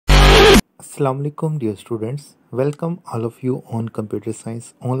Assalamualaikum dear students, welcome all of you on Computer Science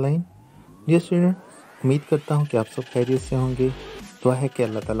Online. Dear students, उम्मीद करता हूँ कि आप सब खैरियत से होंगे। दुआ है कि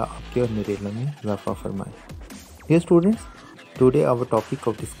अल्लाह ताला आपके और मेरे इल्म में इजाफा फरमाए। Dear students, today our topic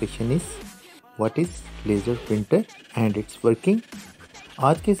of discussion is what is laser printer and its working.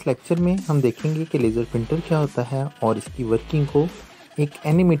 आज के इस लेक्चर में हम देखेंगे कि लेज़र प्रिंटर क्या होता है और इसकी वर्किंग को एक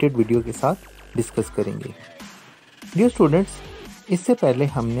एनिमेटेड वीडियो के साथ डिस्कस करेंगे। डियर स्टूडेंट्स, इससे पहले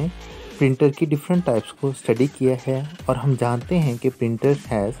हमने प्रिंटर की डिफरेंट टाइप्स को स्टडी किया है और हम जानते हैं कि printer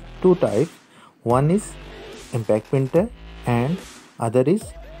has two types, one is impact printer and other is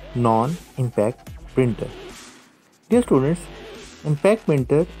non impact printer. Dear students, impact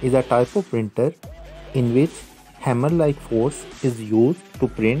printer is a type of printer in which hammer-like force is used to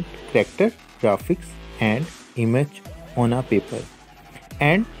print character, graphics and image on a paper.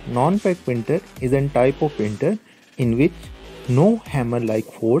 And non-impact printer is a type of printer in which no hammer-like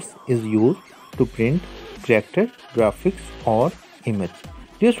force is used to print character, graphics और image.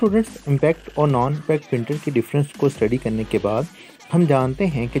 Dear students, impact और non-impact printer के difference को study करने के बाद हम जानते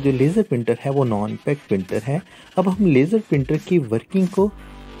हैं कि जो लेज़र प्रिंटर है वो नॉन इम्पैक्ट प्रिंटर है। अब हम लेज़र प्रिंटर की वर्किंग को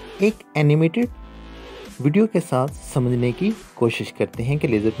एक एनिमेटेड वीडियो के साथ समझने की कोशिश करते हैं कि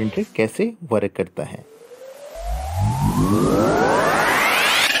लेज़र प्रिंटर कैसे वर्क करता है।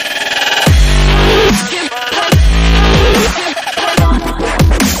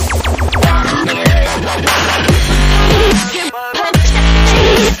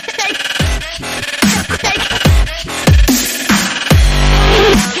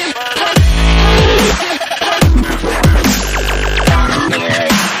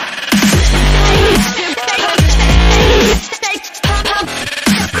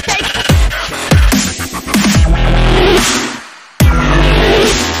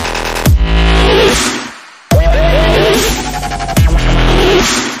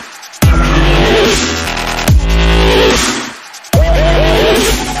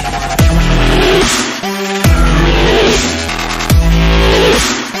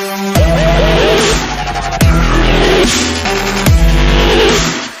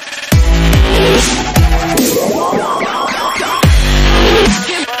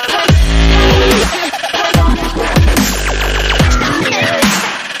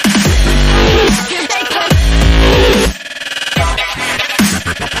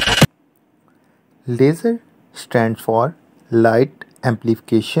 Laser stands for light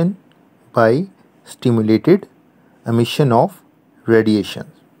amplification by stimulated emission of radiation.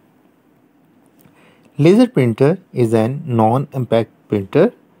 Laser printer is a non-impact printer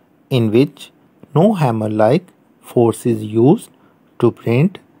in which no hammer-like force is used to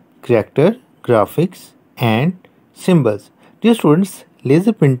print character, graphics and symbols. Dear students,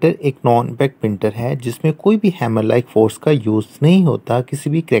 laser printer एक non impact printer है जिसमें कोई भी hammer like force का use नहीं होता किसी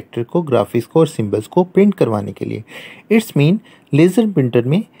भी कैरेक्टर को, ग्राफिक्स को और सिंबल्स को प्रिंट करवाने के लिए। इट्स मीन लेज़र प्रिंटर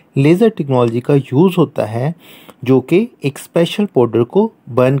में लेज़र टेक्नोलॉजी का यूज़ होता है जो कि एक स्पेशल पाउडर को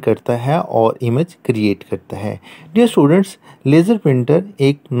बर्न करता है और इमेज क्रिएट करता है। डियर स्टूडेंट्स, लेज़र प्रिंटर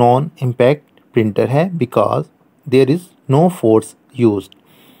एक नॉन इम्पैक्ट प्रिंटर है because there is no force used.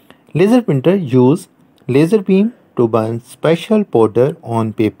 Laser printer use laser beam to burn special powder on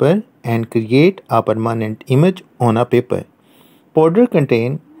paper and create a permanent image on a paper. Powder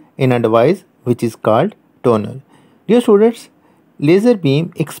contained in a device which is called toner. Dear students, laser beam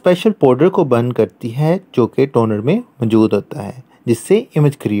एक special powder को burn करती है जो कि toner में मौजूद होता है जिससे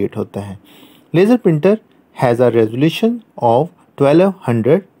इमेज क्रिएट होता है। Laser printer has a resolution of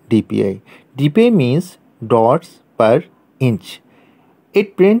 1200 dpi. dpi means dots per inch.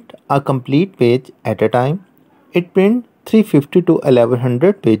 It print a complete page at a time. It prints 350 to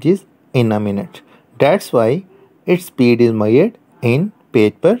 1100 pages in a minute. That's why its speed is measured in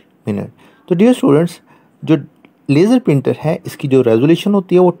page per minute. तो dear students, जो laser printer है इसकी जो resolution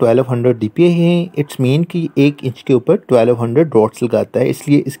होती है वो 1200 dpi है। It's mean कि 1 इंच के ऊपर 1200 डॉट्स लगाता है,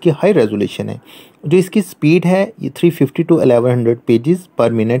 इसलिए इसकी हाई रेजोल्यूशन है। जो इसकी स्पीड है ये 350 टू 1100 पेजेस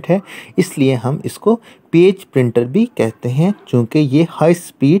पर मिनट है, इसलिए हम इसको पेज प्रिंटर भी कहते हैं क्योंकि ये हाई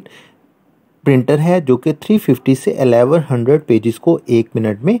स्पीड प्रिंटर है जो कि 350 से 1100 पेजेस को 1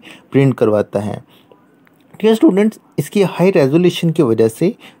 मिनट में प्रिंट करवाता है। डियर स्टूडेंट्स, इसकी हाई रेजोल्यूशन की वजह से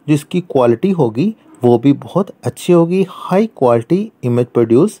जो इसकी क्वालिटी होगी वो भी बहुत अच्छी होगी, हाई क्वालिटी इमेज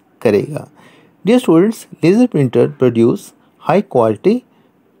प्रोड्यूस करेगा। Dear students, laser printer produce high quality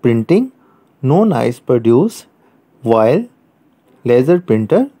printing, no noise produce while laser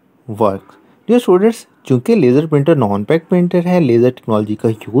printer work. Dear students, चूँकि laser printer non impact printer है, लेज़र टेक्नोलॉजी का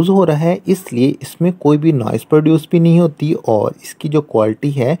यूज़ हो रहा है, इसलिए इसमें कोई भी नॉइस प्रोड्यूस भी नहीं होती और इसकी जो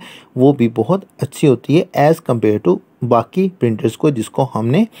क्वालिटी है वो भी बहुत अच्छी होती है एज़ कम्पेयर टू बाकी प्रिंटर्स को जिसको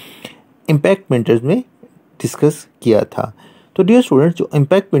हमने इम्पैक्ट प्रिंटर्स में डिस्कस किया था। तो डियर स्टूडेंट्स, जो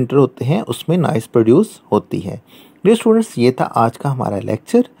इम्पैक्ट प्रिंटर होते हैं उसमें नॉइस प्रोड्यूस होती है। डियर स्टूडेंट्स, ये था आज का हमारा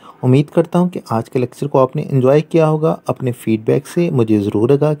लेक्चर। उम्मीद करता हूँ कि आज के लेक्चर को आपने एंजॉय किया होगा। अपने फीडबैक से मुझे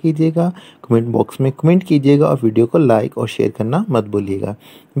ज़रूर आगाह कीजिएगा, कमेंट बॉक्स में कमेंट कीजिएगा और वीडियो को लाइक और शेयर करना मत भूलिएगा।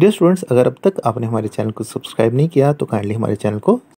 डियर स्टूडेंट्स, अगर अब तक आपने हमारे चैनल को सब्सक्राइब नहीं किया तो काइंडली हमारे चैनल को